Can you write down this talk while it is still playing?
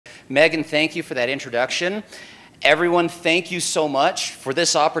Megan, thank you for that introduction. Everyone, thank you so much for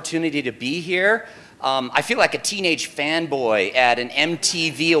this opportunity to be here. I feel like a teenage fanboy at an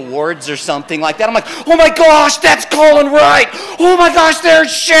MTV Awards or something like that. I'm like, oh my gosh, that's Colin Wright. Oh my gosh,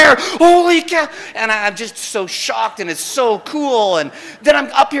 there's Cher. Holy cow. And I'm just so shocked, and it's so cool. And then I'm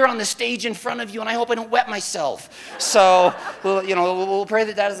up here on the stage in front of you, and I hope I don't wet myself. So, we'll pray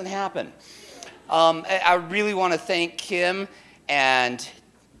that that doesn't happen. I really want to thank Kim and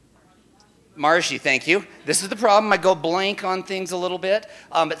Marcy, thank you. This is the problem. I go blank on things a little bit,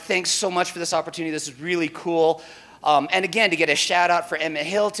 but thanks so much for this opportunity. This is really cool. And again, to get a shout out for Emma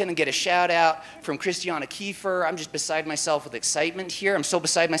Hilton and get a shout out from Christiana Kiefer. I'm just beside myself with excitement here. I'm so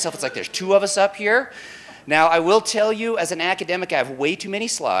beside myself, it's like there's two of us up here. Now, I will tell you, as an academic, I have way too many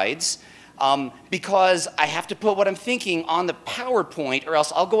slides because I have to put what I'm thinking on the PowerPoint, or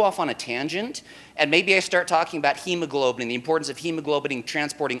else I'll go off on a tangent. And maybe I start talking about hemoglobin and the importance of hemoglobin in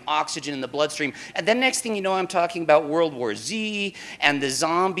transporting oxygen in the bloodstream. And then next thing you know, I'm talking about World War Z and the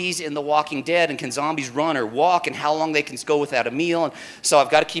zombies in The Walking Dead, and can zombies run or walk, and how long they can go without a meal. And so I've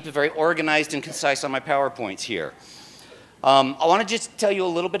got to keep it very organized and concise on my PowerPoints here. I want to just tell you a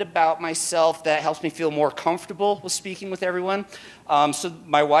little bit about myself that helps me feel more comfortable with speaking with everyone. So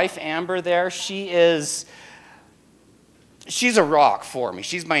my wife, Amber, there, she's a rock for me.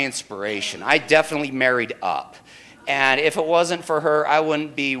 She's my inspiration. I definitely married up. And if it wasn't for her, I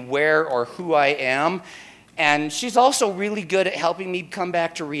wouldn't be where or who I am. And she's also really good at helping me come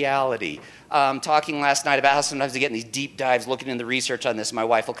back to reality. Talking last night about how sometimes I get in these deep dives looking into the research on this, my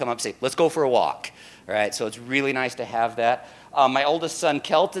wife will come up and say, let's go for a walk. All right, so it's really nice to have that. My oldest son,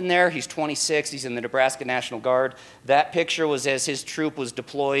 Kelton, there, he's 26. He's in the Nebraska National Guard. That picture was as his troop was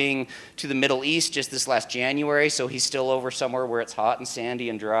deploying to the Middle East just this last January, so he's still over somewhere where it's hot and sandy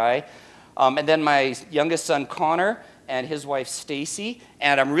and dry. And then my youngest son, Connor, and his wife, Stacy.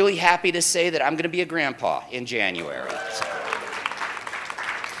 And I'm really happy to say that I'm going to be a grandpa in January. So.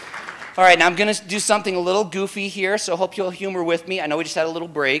 All right, now I'm going to do something a little goofy here, so hope you'll humor with me. I know we just had a little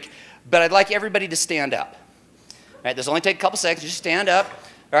break, but I'd like everybody to stand up. All right, this will only take a couple seconds. Just stand up.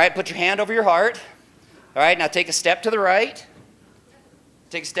 All right, put your hand over your heart. All right, now take a step to the right.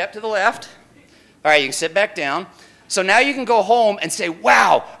 Take a step to the left. All right, you can sit back down. So now you can go home and say,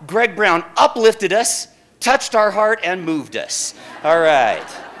 wow, Greg Brown uplifted us, touched our heart, and moved us. All right.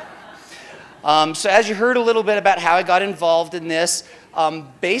 So as you heard a little bit about how I got involved in this,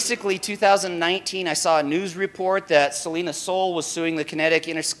 basically 2019 I saw a news report that Selena Soul was suing the Kinetic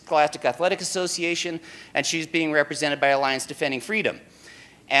Interscholastic Athletic Association, and she's being represented by Alliance Defending Freedom.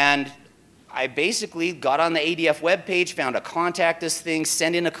 And I basically got on the ADF webpage, found a contact us thing,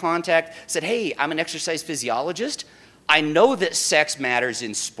 sent in a contact, said, hey, I'm an exercise physiologist. I know that sex matters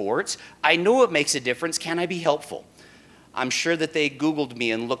in sports. I know it makes a difference. Can I be helpful? I'm sure that they Googled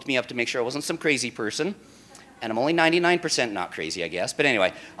me and looked me up to make sure I wasn't some crazy person. And I'm only 99% not crazy, I guess. But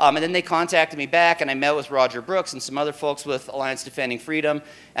anyway, and then they contacted me back, and I met with Roger Brooks and some other folks with Alliance Defending Freedom.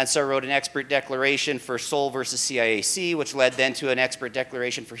 And so I wrote an expert declaration for Soul versus CIAC, which led then to an expert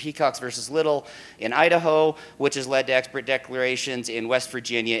declaration for Hecox versus Little in Idaho, which has led to expert declarations in West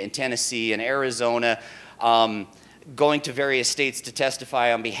Virginia, in Tennessee, and Arizona, going to various states to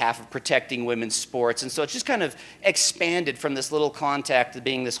testify on behalf of protecting women's sports. And so it's just kind of expanded from this little contact to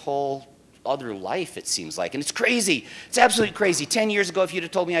being this whole other life, it seems like. And it's crazy. It's absolutely crazy. 10 years ago, if you'd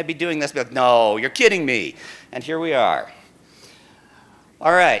have told me I'd be doing this, I'd be like, no, you're kidding me. And here we are.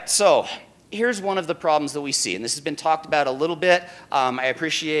 All right, so here's one of the problems that we see, and this has been talked about a little bit. I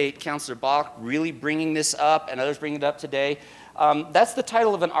appreciate Councillor Bach really bringing this up, and others bringing it up today. That's the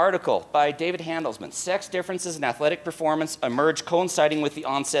title of an article by David Handelsman, Sex Differences in Athletic Performance Emerge Coinciding with the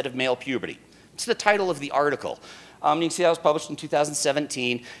Onset of Male Puberty. It's the title of the article. You can see that was published in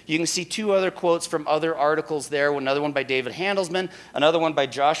 2017. You can see two other quotes from other articles there, another one by David Handelsman, another one by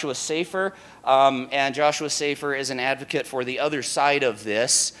Joshua Safer. And Joshua Safer is an advocate for the other side of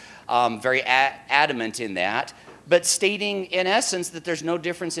this, very adamant in that, but stating in essence that there's no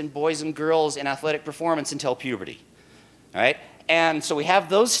difference in boys and girls in athletic performance until puberty. All right? And so we have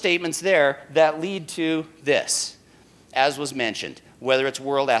those statements there that lead to this, as was mentioned. Whether it's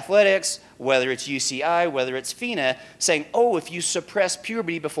World Athletics, whether it's UCI, whether it's FINA, saying, oh, if you suppress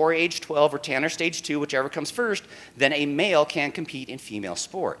puberty before age 12 or Tanner stage 2, whichever comes first, then a male can compete in female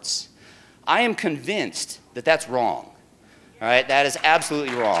sports. I am convinced that that's wrong. All right, that is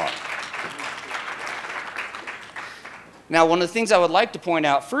absolutely wrong. Now, one of the things I would like to point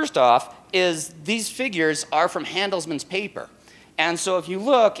out first off is these figures are from Handelsman's paper. And so if you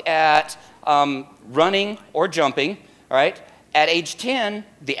look at running or jumping, all right, at age 10,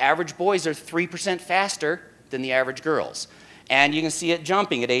 the average boys are 3% faster than the average girls. And you can see it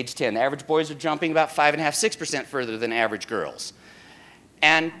jumping at age 10. The average boys are jumping about 5.5%, 6% further than average girls.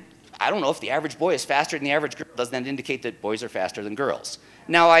 And I don't know if the average boy is faster than the average girl. Doesn't that indicate that boys are faster than girls?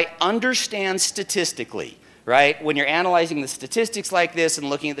 Now, I understand statistically, right? When you're analyzing the statistics like this and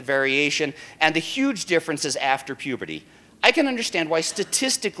looking at the variation and the huge differences after puberty, I can understand why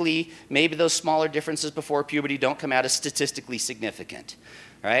statistically maybe those smaller differences before puberty don't come out as statistically significant,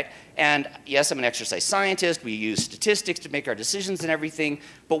 right? And yes, I'm an exercise scientist. We use statistics to make our decisions and everything.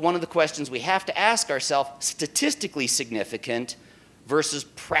 But one of the questions we have to ask ourselves, statistically significant versus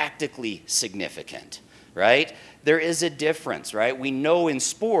practically significant, right? There is a difference, right? We know in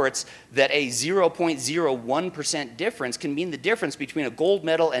sports that a 0.01% difference can mean the difference between a gold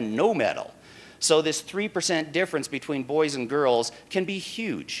medal and no medal. So this 3% difference between boys and girls can be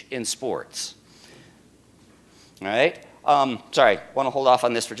huge in sports. All right? Sorry, I want to hold off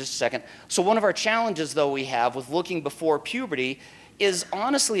on this for just a second. So one of our challenges, though, we have with looking before puberty is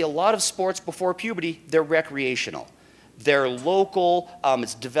honestly a lot of sports before puberty, they're recreational. They're local,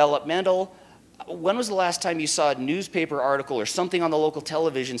 it's developmental. When was the last time you saw a newspaper article or something on the local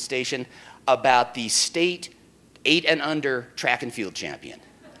television station about the state 8 and under track and field champion?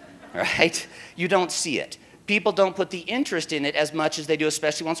 Right? You don't see it. People don't put the interest in it as much as they do,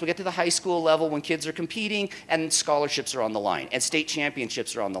 especially once we get to the high school level when kids are competing and scholarships are on the line and state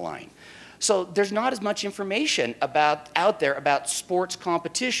championships are on the line. So there's not as much information out there about sports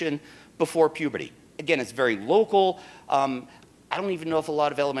competition before puberty. Again, it's very local. I don't even know if a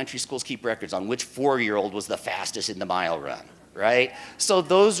lot of elementary schools keep records on which 4-year-old was the fastest in the mile run, right? So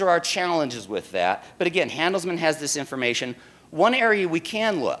those are our challenges with that. But again, Handelsman has this information. One area we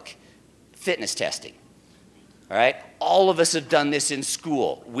can look, fitness testing. All right? All of us have done this in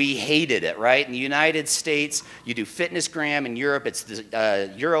school. We hated it, right? In the United States, you do FitnessGram. In Europe, it's the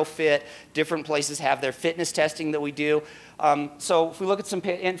Eurofit. Different places have their fitness testing that we do. So if we look at some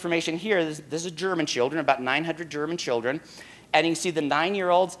information here, this is German children, about 900 German children. And you can see the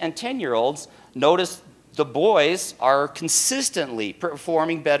 9-year-olds and 10-year-olds. Notice the boys are consistently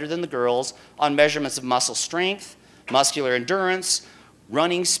performing better than the girls on measurements of muscle strength, muscular endurance,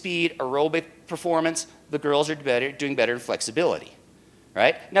 running speed, aerobic performance. The girls are doing better in flexibility,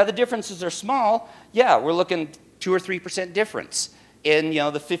 right? Now the differences are small. Yeah, we're looking 2 or 3% difference in the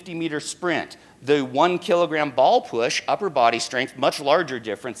 50-meter sprint. The 1 kilogram ball push, upper body strength, much larger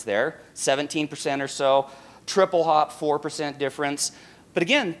difference there, 17% or so. Triple hop, 4% difference. But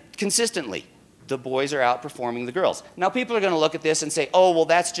again, consistently, the boys are outperforming the girls. Now people are going to look at this and say, oh, well,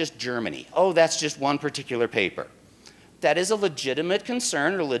 that's just Germany. Oh, that's just one particular paper. That is a legitimate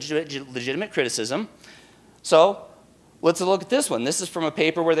concern or legitimate criticism. So let's look at this one. This is from a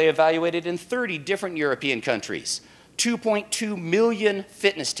paper where they evaluated in 30 different European countries, 2.2 million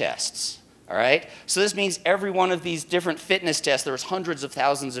fitness tests. All right? So this means every one of these different fitness tests, there was hundreds of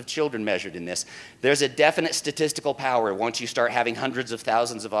thousands of children measured in this. There's a definite statistical power once you start having hundreds of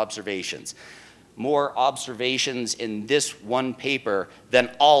thousands of observations. More observations in this one paper than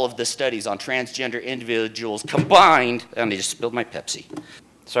all of the studies on transgender individuals combined. And I just spilled my Pepsi.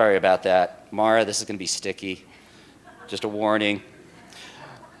 Sorry about that. Mara, this is going to be sticky. Just a warning.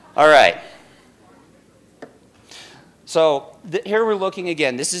 All right. So here we're looking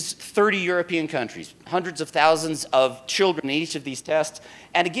again. This is 30 European countries, hundreds of thousands of children in each of these tests.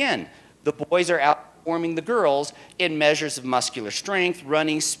 And again, the boys are outperforming the girls in measures of muscular strength,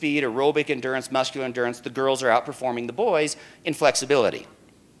 running speed, aerobic endurance, muscular endurance. The girls are outperforming the boys in flexibility.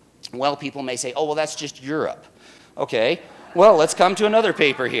 Well, people may say, oh, well, that's just Europe. Okay, well, let's come to another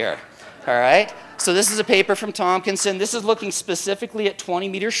paper here. All right, so this is a paper from Tompkinson. This is looking specifically at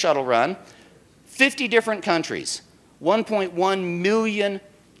 20-meter shuttle run, 50 different countries. 1.1 million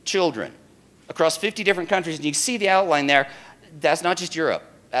children across 50 different countries. And you can see the outline there. That's not just Europe.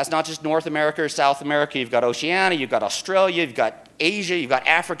 That's not just North America or South America. You've got Oceania, you've got Australia, you've got Asia, you've got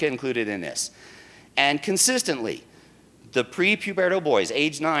Africa included in this. And consistently, the pre-pubertal boys,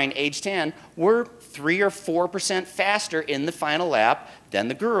 age 9, age 10, were 3 or 4% faster in the final lap than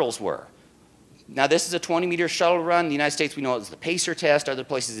the girls were. Now, this is a 20-meter shuttle run. In the United States, we know it's the pacer test. Other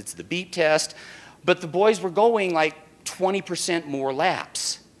places, it's the beep test. But the boys were going like 20% more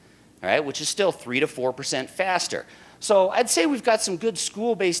laps, all right, which is still 3 to 4% faster. So I'd say we've got some good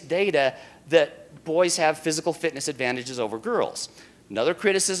school-based data that boys have physical fitness advantages over girls. Another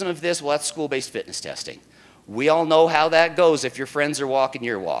criticism of this, well, that's school-based fitness testing. We all know how that goes. If your friends are walking,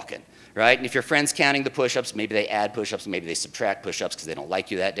 you're walking, right? And if your friend's counting the push-ups, maybe they add push-ups, maybe they subtract push-ups because they don't like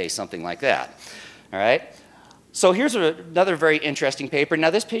you that day, something like that, all right? So here's another very interesting paper.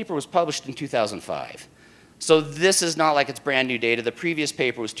 Now, this paper was published in 2005. So this is not like it's brand new data. The previous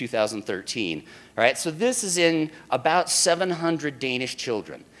paper was 2013. All right, so this is in about 700 Danish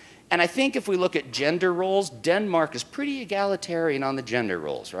children. And I think if we look at gender roles, Denmark is pretty egalitarian on the gender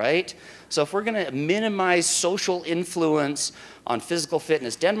roles, right? So if we're going to minimize social influence on physical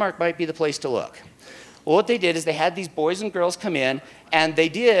fitness, Denmark might be the place to look. Well, what they did is they had these boys and girls come in, and they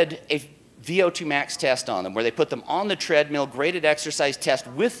did a VO2 max test on them, where they put them on the treadmill, graded exercise test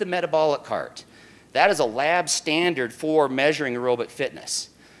with the metabolic cart. That is a lab standard for measuring aerobic fitness,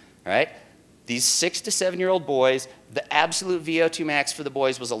 all right? These 6 to 7-year-old boys, the absolute VO2 max for the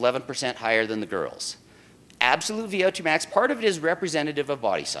boys was 11% higher than the girls. Absolute VO2 max, part of it is representative of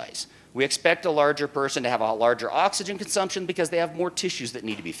body size. We expect a larger person to have a larger oxygen consumption because they have more tissues that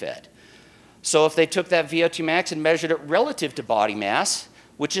need to be fed. So if they took that VO2 max and measured it relative to body mass,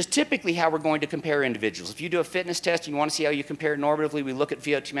 which is typically how we're going to compare individuals. If you do a fitness test and you want to see how you compare normatively, we look at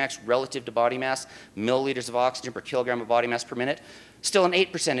VO2 max relative to body mass, milliliters of oxygen per kilogram of body mass per minute, still an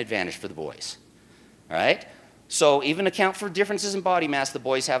 8% advantage for the boys, all right? So even account for differences in body mass, the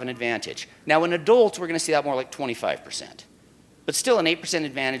boys have an advantage. Now in adults, we're going to see that more like 25%, but still an 8%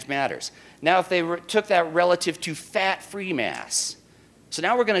 advantage matters. Now if they took that relative to fat-free mass, so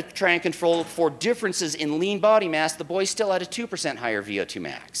now we're going to try and control for differences in lean body mass. The boys still had a 2% higher VO2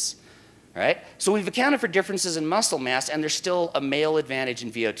 max. All right? So we've accounted for differences in muscle mass, and there's still a male advantage in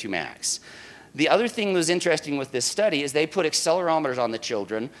VO2 max. The other thing that was interesting with this study is they put accelerometers on the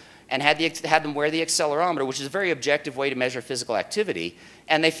children and had them wear the accelerometer, which is a very objective way to measure physical activity.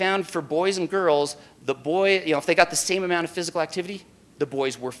 And they found for boys and girls, if they got the same amount of physical activity, the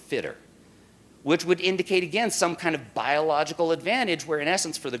boys were fitter, which would indicate, again, some kind of biological advantage where, in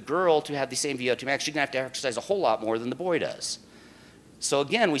essence, for the girl to have the same VO2 max, she's going to have to exercise a whole lot more than the boy does. So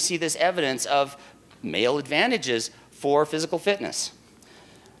again, we see this evidence of male advantages for physical fitness.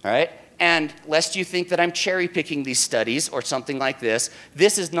 All right? And lest you think that I'm cherry-picking these studies or something like this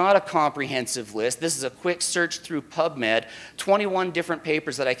is not a comprehensive list. This is a quick search through PubMed, 21 different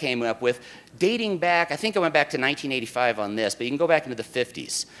papers that I came up with, dating back, I think I went back to 1985 on this, but you can go back into the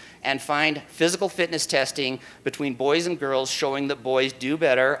 50s and find physical fitness testing between boys and girls showing that boys do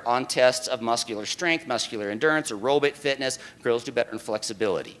better on tests of muscular strength, muscular endurance, aerobic fitness. Girls do better in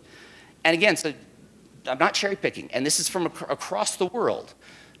flexibility. And again, so I'm not cherry-picking, and this is from across the world,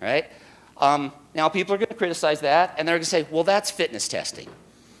 right? Now, people are going to criticize that, and they're going to say, well, that's fitness testing.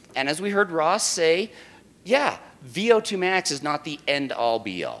 And as we heard Ross say, yeah, VO2 max is not the end-all,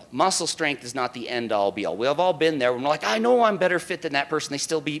 be-all. Muscle strength is not the end-all, be-all. We have all been there when we're like, I know I'm better fit than that person. They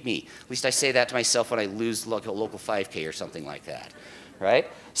still beat me. At least I say that to myself when I lose a local 5K or something like that, right?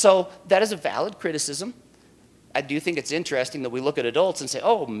 So that is a valid criticism. I do think it's interesting that we look at adults and say,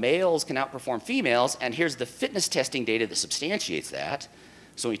 oh, males can outperform females, and here's the fitness testing data that substantiates that.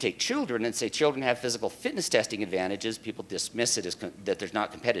 So when you take children and say children have physical fitness testing advantages, people dismiss it as that there's not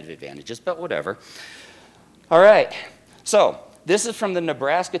competitive advantages, but whatever. All right, so this is from the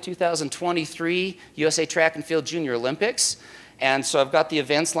Nebraska 2023 USA Track and Field Junior Olympics. And so I've got the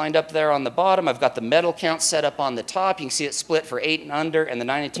events lined up there on the bottom. I've got the medal count set up on the top. You can see it split for 8 and under and the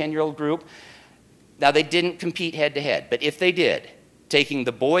 9 and 10-year-old group. Now, they didn't compete head-to-head, but if they did, taking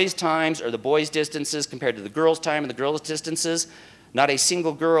the boys' times or the boys' distances compared to the girls' time and the girls' distances, not a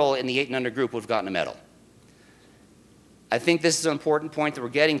single girl in the 8 and under group would have gotten a medal. I think this is an important point that we're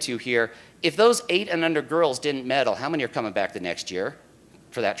getting to here. If those 8 and under girls didn't medal, how many are coming back the next year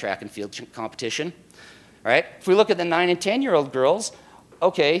for that track and field competition? All right? If we look at the 9 and 10-year-old girls,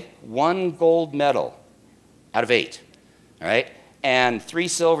 okay, 1 gold medal out of 8, all right? And 3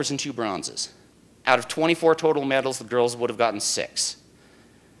 silvers and 2 bronzes. Out of 24 total medals, the girls would have gotten 6.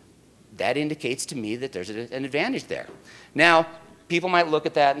 That indicates to me that there's an advantage there. Now, people might look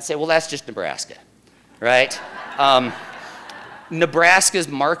at that and say, well, that's just Nebraska, right? Nebraska's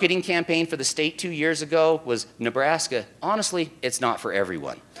marketing campaign for the state 2 years ago was, Nebraska, honestly, it's not for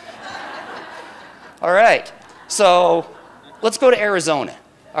everyone. All right, so let's go to Arizona.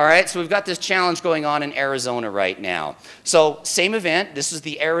 All right, so we've got this challenge going on in Arizona right now. So same event, this is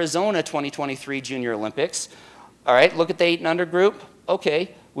the Arizona 2023 Junior Olympics. All right, look at the 8 and under group.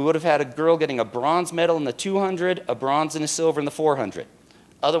 Okay, we would have had a girl getting a bronze medal in the 200, a bronze and a silver in the 400.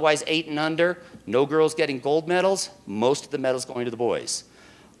 Otherwise, 8 and under, no girls getting gold medals, most of the medals going to the boys.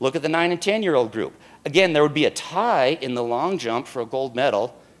 Look at the 9 and 10-year-old group. Again, there would be a tie in the long jump for a gold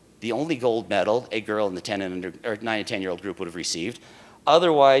medal. The only gold medal a girl in the 10 and under, or 9 and 10-year-old group would have received.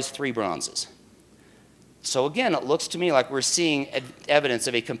 Otherwise, 3 bronzes. So again, it looks to me like we're seeing evidence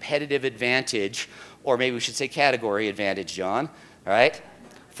of a competitive advantage, or maybe we should say category advantage, John, all right,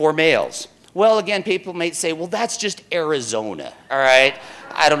 for males. Well, again, people might say, well, that's just Arizona, all right?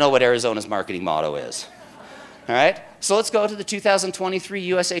 I don't know what Arizona's marketing motto is. All right, so let's go to the 2023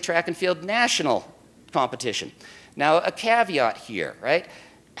 USA Track and Field National Competition. Now, a caveat here, right?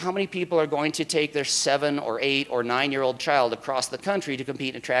 How many people are going to take their 7 or 8 or 9-year-old child across the country to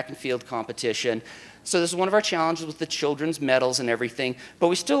compete in a track and field competition? So this is one of our challenges with the children's medals and everything, but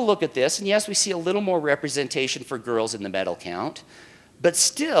we still look at this, and yes, we see a little more representation for girls in the medal count, but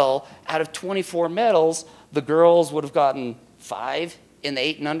still, out of 24 medals, the girls would have gotten 5 in the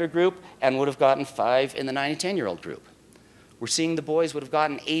 8 and under group and would have gotten 5 in the 9 and 10-year-old group. We're seeing the boys would have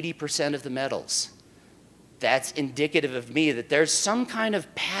gotten 80% of the medals. That's indicative of me that there's some kind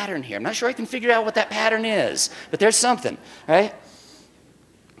of pattern here. I'm not sure I can figure out what that pattern is, but there's something, right?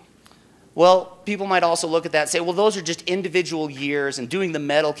 Well, people might also look at that and say, well, those are just individual years, and doing the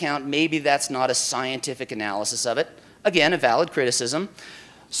medal count, maybe that's not a scientific analysis of it. Again, a valid criticism.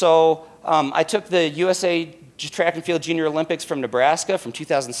 So I took the USA Track and Field Junior Olympics from Nebraska from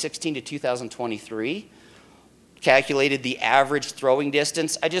 2016 to 2023, calculated the average throwing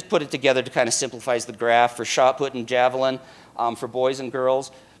distance. I just put it together to kind of simplify the graph for shot put and javelin for boys and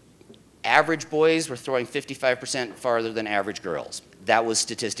girls. Average boys were throwing 55% farther than average girls. That was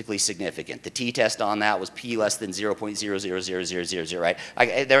statistically significant. The t-test on that was p less than 0.000000, right?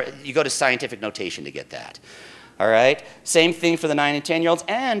 You go to scientific notation to get that. All right? Same thing for the 9 and 10-year-olds.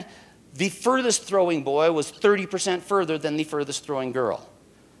 And the furthest throwing boy was 30% further than the furthest throwing girl,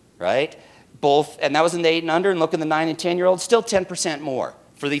 right? Both, and that was in the 8 and under, and look in the 9 and 10-year-olds, still 10% more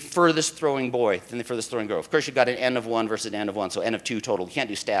for the furthest throwing boy than the furthest throwing girl. Of course, you've got an N of 1 versus an N of 1, so N of 2 total. You can't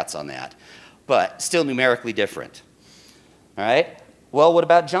do stats on that, but still numerically different. All right? Well, what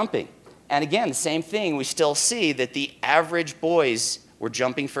about jumping? And again, the same thing. We still see that the average boys were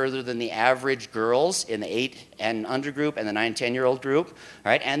jumping further than the average girls in the 8 and under group and the 9 and 10-year-old group. All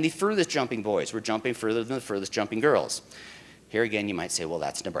right? And the furthest jumping boys were jumping further than the furthest jumping girls. Here again, you might say, well,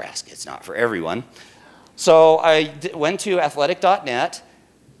 that's Nebraska. It's not for everyone. So I went to athletic.net,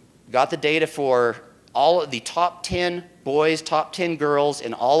 got the data for all of the top 10 boys, top 10 girls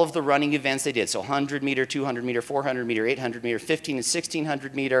in all of the running events they did. So 100 meter, 200 meter, 400 meter, 800 meter, 15 and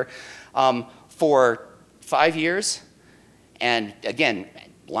 1600 meter for 5 years. And again,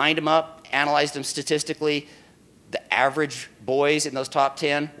 lined them up, analyzed them statistically. The average boys in those top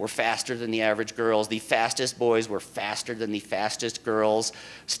 10 were faster than the average girls. The fastest boys were faster than the fastest girls.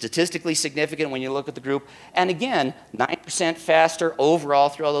 Statistically significant when you look at the group. And again, 9% faster overall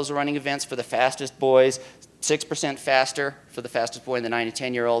through all those running events for the fastest boys, 6% faster for the fastest boy in the 9 and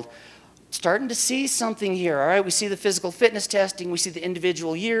 10-year-old. Starting to see something here, all right? We see the physical fitness testing, we see the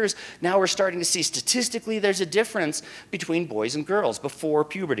individual years. Now we're starting to see statistically there's a difference between boys and girls before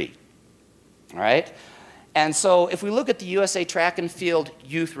puberty, all right? And so if we look at the USA Track and Field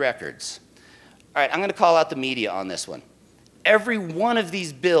youth records, all right, I'm going to call out the media on this one. Every one of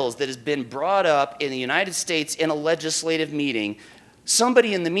these bills that has been brought up in the United States in a legislative meeting,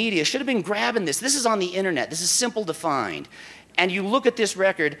 somebody in the media should have been grabbing this. This is on the internet. This is simple to find. And you look at this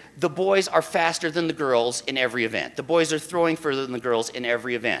record, the boys are faster than the girls in every event. The boys are throwing further than the girls in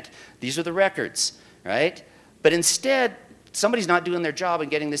every event. These are the records, right? But instead, somebody's not doing their job in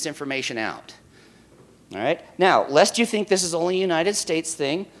getting this information out. All right? Now, lest you think this is only a United States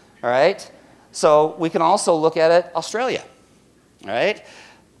thing, all right? So we can also look at it, Australia, all right?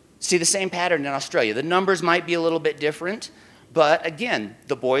 See the same pattern in Australia. The numbers might be a little bit different, but again,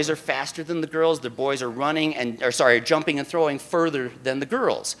 the boys are faster than the girls. The boys are running and, or sorry, jumping and throwing further than the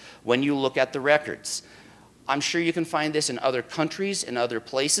girls when you look at the records. I'm sure you can find this in other countries, in other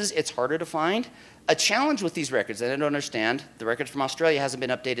places. It's harder to find. A challenge with these records, and I don't understand, the records from Australia hasn't been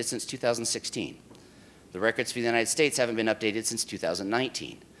updated since 2016. The records for the United States haven't been updated since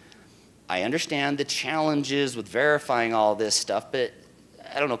 2019. I understand the challenges with verifying all this stuff, but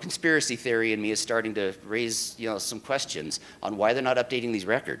I don't know, conspiracy theory in me is starting to raise, some questions on why they're not updating these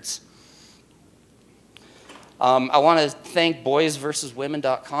records. I want to thank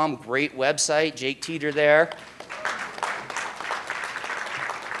boysversuswomen.com, great website, Jake Teeter there.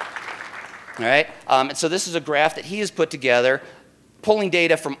 All right, and so this is a graph that he has put together, pulling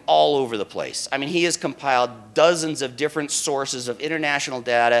data from all over the place. I mean, he has compiled dozens of different sources of international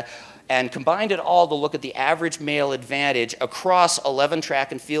data and combined it all to look at the average male advantage across 11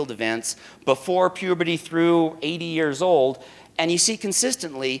 track and field events before puberty through 80 years old. And you see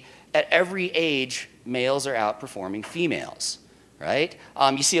consistently at every age, males are outperforming females, right?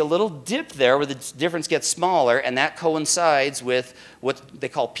 You see a little dip there where the difference gets smaller, and that coincides with what they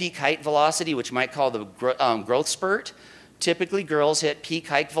call peak height velocity, which you might call the growth spurt. Typically, girls hit peak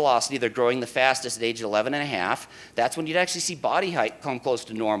height velocity. They're growing the fastest at age 11 and a half. That's when you'd actually see body height come close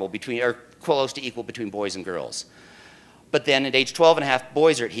to normal or close to equal between boys and girls. But then at age 12 and a half,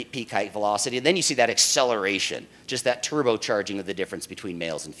 boys are at peak height velocity, and then you see that acceleration, just that turbocharging of the difference between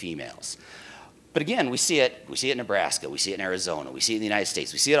males and females. But again, we see it in Nebraska, we see it in Arizona, we see it in the United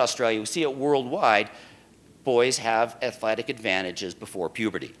States, we see it in Australia, we see it worldwide. Boys have athletic advantages before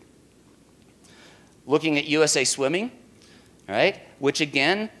puberty. Looking at USA swimming, right? Which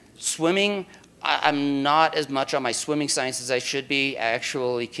again, swimming, I'm not as much on my swimming science as I should be.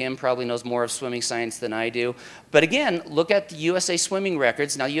 Actually, Kim probably knows more of swimming science than I do. But again, look at the USA swimming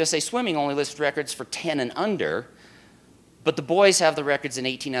records. Now, USA swimming only lists records for 10 and under, but the boys have the records in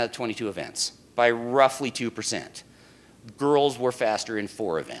 18 out of 22 events by roughly 2%. Girls were faster in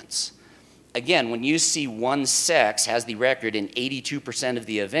 4 events. Again, when you see one sex has the record in 82% of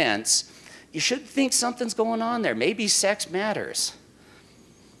the events, you should think something's going on there. Maybe sex matters.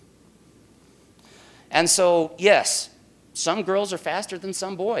 And so, yes, some girls are faster than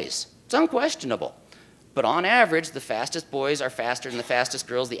some boys. It's unquestionable. But on average, the fastest boys are faster than the fastest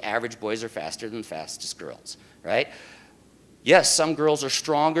girls. The average boys are faster than the fastest girls, right? Yes, some girls are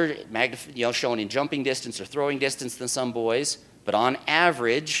stronger, shown in jumping distance or throwing distance than some boys. But on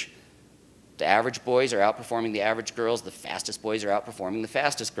average, the average boys are outperforming the average girls. The fastest boys are outperforming the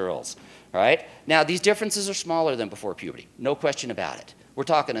fastest girls, right? Now, these differences are smaller than before puberty. No question about it. We're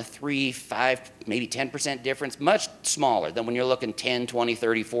talking a 3, 5, maybe 10% difference, much smaller than when you're looking 10, 20,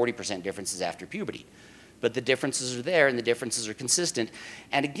 30, 40% differences after puberty. But the differences are there and the differences are consistent.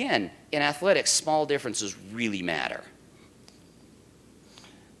 And again, in athletics, small differences really matter.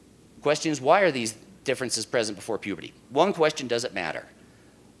 Question is, why are these differences present before puberty? One question, does it matter?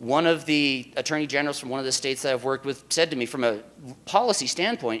 One of the attorney generals from one of the states that I've worked with said to me, from a policy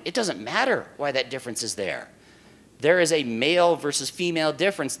standpoint, it doesn't matter why that difference is there. There is a male versus female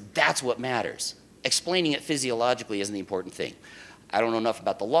difference. That's what matters. Explaining it physiologically isn't the important thing. I don't know enough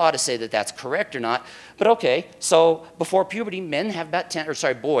about the law to say that that's correct or not, but okay, so before puberty,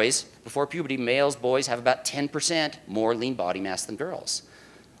 boys, before puberty, boys have about 10% more lean body mass than girls.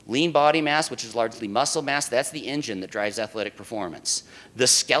 Lean body mass, which is largely muscle mass, that's the engine that drives athletic performance. The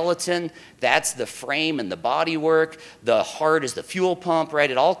skeleton, that's the frame and the body work. The heart is the fuel pump, right?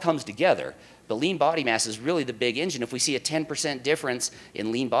 It all comes together. The lean body mass is really the big engine. If we see a 10% difference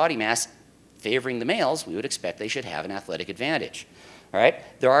in lean body mass favoring the males, we would expect they should have an athletic advantage. All right?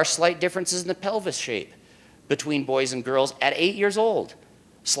 There are slight differences in the pelvis shape between boys and girls at 8 years old.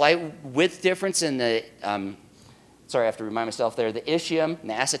 Slight width difference in the, sorry, I have to remind myself there, the ischium and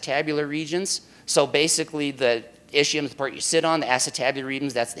the acetabular regions. So basically the ischium is the part you sit on, the acetabular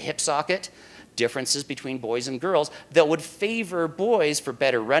regions, that's the hip socket. Differences between boys and girls that would favor boys for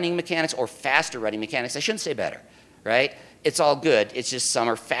better running mechanics or faster running mechanics. I shouldn't say better, right? It's all good. It's just some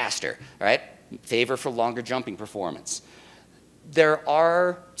are faster, right? Favor for longer jumping performance. There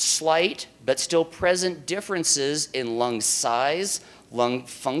are slight but still present differences in lung size, lung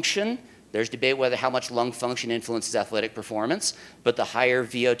function. There's debate whether how much lung function influences athletic performance, but the higher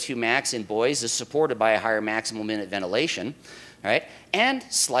VO2 max in boys is supported by a higher maximal minute ventilation. Right? And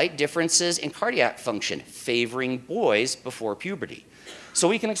slight differences in cardiac function favoring boys before puberty. So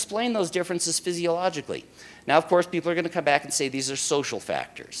we can explain those differences physiologically. Now, of course, people are going to come back and say these are social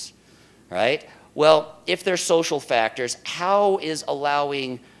factors, right? Well, if they're social factors, how is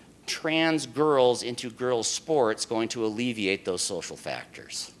allowing trans girls into girls' sports going to alleviate those social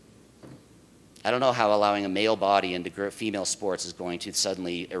factors? I don't know how allowing a male body into female sports is going to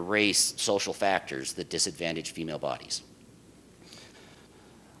suddenly erase social factors that disadvantage female bodies.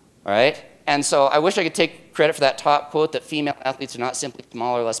 All right? And so I wish I could take credit for that top quote that female athletes are not simply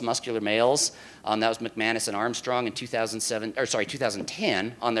smaller, less muscular males. That was McManus and Armstrong in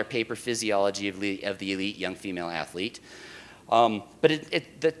 2010 on their paper Physiology of the Elite Young Female Athlete. But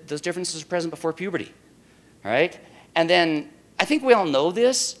those differences are present before puberty. All right? And then I think we all know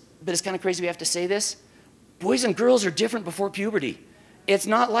this, but it's kind of crazy we have to say this. Boys and girls are different before puberty. It's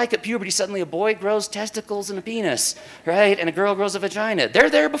not like at puberty suddenly a boy grows testicles and a penis, right? And a girl grows a vagina. They're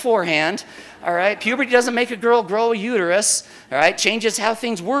there beforehand, all right? Puberty doesn't make a girl grow a uterus, all right? Changes how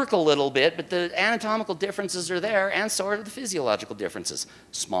things work a little bit, but the anatomical differences are there, and so are the physiological differences.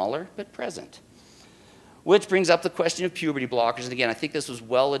 Smaller, but present. Which brings up the question of puberty blockers. And again, I think this was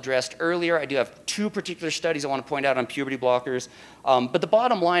well addressed earlier. I do have 2 particular studies I want to point out on puberty blockers. But the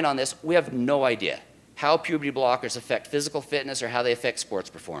bottom line on this, we have no idea how puberty blockers affect physical fitness or how they affect sports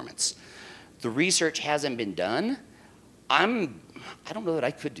performance. The research hasn't been done. I don't know that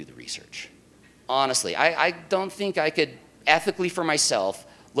I could do the research. Honestly, I don't think I could, ethically for myself,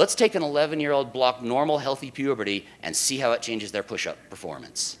 let's take an 11-year-old block normal, healthy puberty and see how it changes their push-up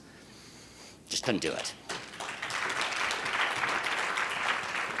performance. Just couldn't do it.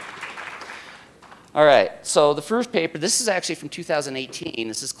 All right, so the first paper, this is actually from 2018,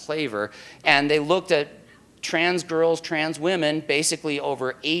 this is Claver, and they looked at trans girls, trans women, basically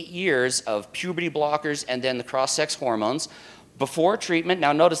over 8 years of puberty blockers and then the cross-sex hormones before treatment.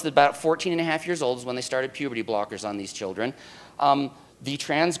 Now notice that about 14 and a half years old is when they started puberty blockers on these children. The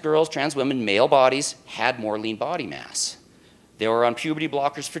trans girls, trans women, male bodies had more lean body mass. They were on puberty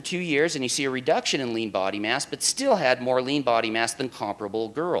blockers for 2 years, and you see a reduction in lean body mass, but still had more lean body mass than comparable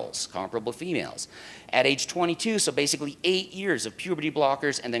girls, comparable females. At age 22, so basically 8 years of puberty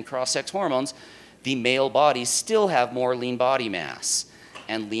blockers and then cross-sex hormones, the male bodies still have more lean body mass.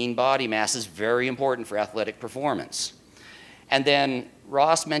 And lean body mass is very important for athletic performance. And then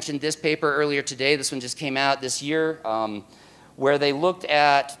Ross mentioned this paper earlier today. This one just came out this year, where they looked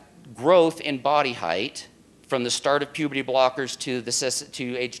at growth in body height from the start of puberty blockers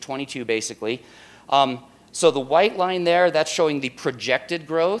to age 22, basically. So the white line there, that's showing the projected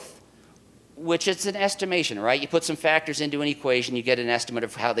growth, which it's an estimation, right? You put some factors into an equation, you get an estimate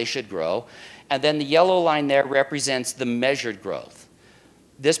of how they should grow. And then the yellow line there represents the measured growth.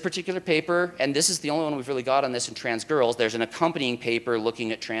 This particular paper, and this is the only one we've really got on this in trans girls, there's an accompanying paper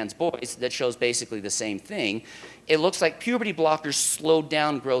looking at trans boys that shows basically the same thing. It looks like puberty blockers slowed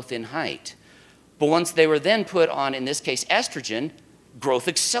down growth in height. But once they were then put on, in this case, estrogen, growth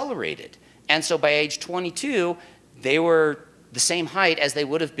accelerated. And so by age 22, they were the same height as they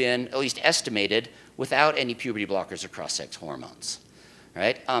would have been, at least estimated, without any puberty blockers or cross-sex hormones,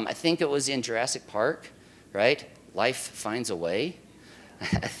 right? I think it was in Jurassic Park, right? Life finds a way.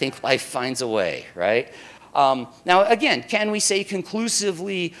 I think life finds a way, right? Now, again, can we say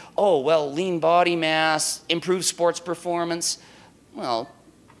conclusively, oh, well, lean body mass improves sports performance? Well,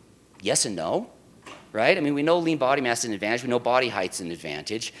 yes and no. Right? I mean, we know lean body mass is an advantage. We know body height's an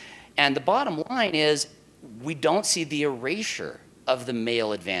advantage. And the bottom line is we don't see the erasure of the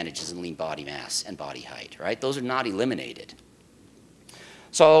male advantages in lean body mass and body height, right? Those are not eliminated.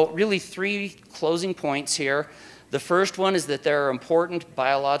 So really 3 closing points here. The first one is that there are important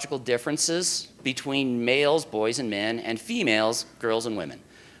biological differences between males, boys and men, and females, girls and women.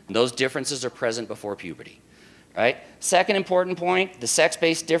 And those differences are present before puberty. Right? Second important point, the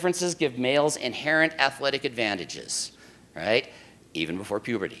sex-based differences give males inherent athletic advantages, right? Even before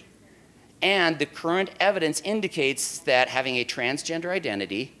puberty. And the current evidence indicates that having a transgender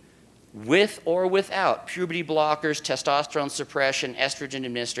identity, with or without puberty blockers, testosterone suppression, estrogen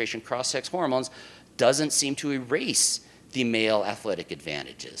administration, cross-sex hormones, doesn't seem to erase the male athletic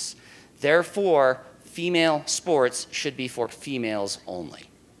advantages. Therefore, female sports should be for females only.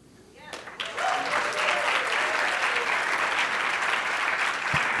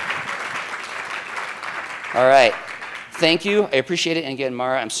 All right, thank you, I appreciate it. And again,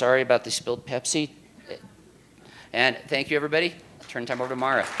 Mara, I'm sorry about the spilled Pepsi. And thank you, everybody. I'll turn time over to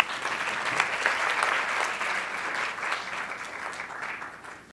Mara.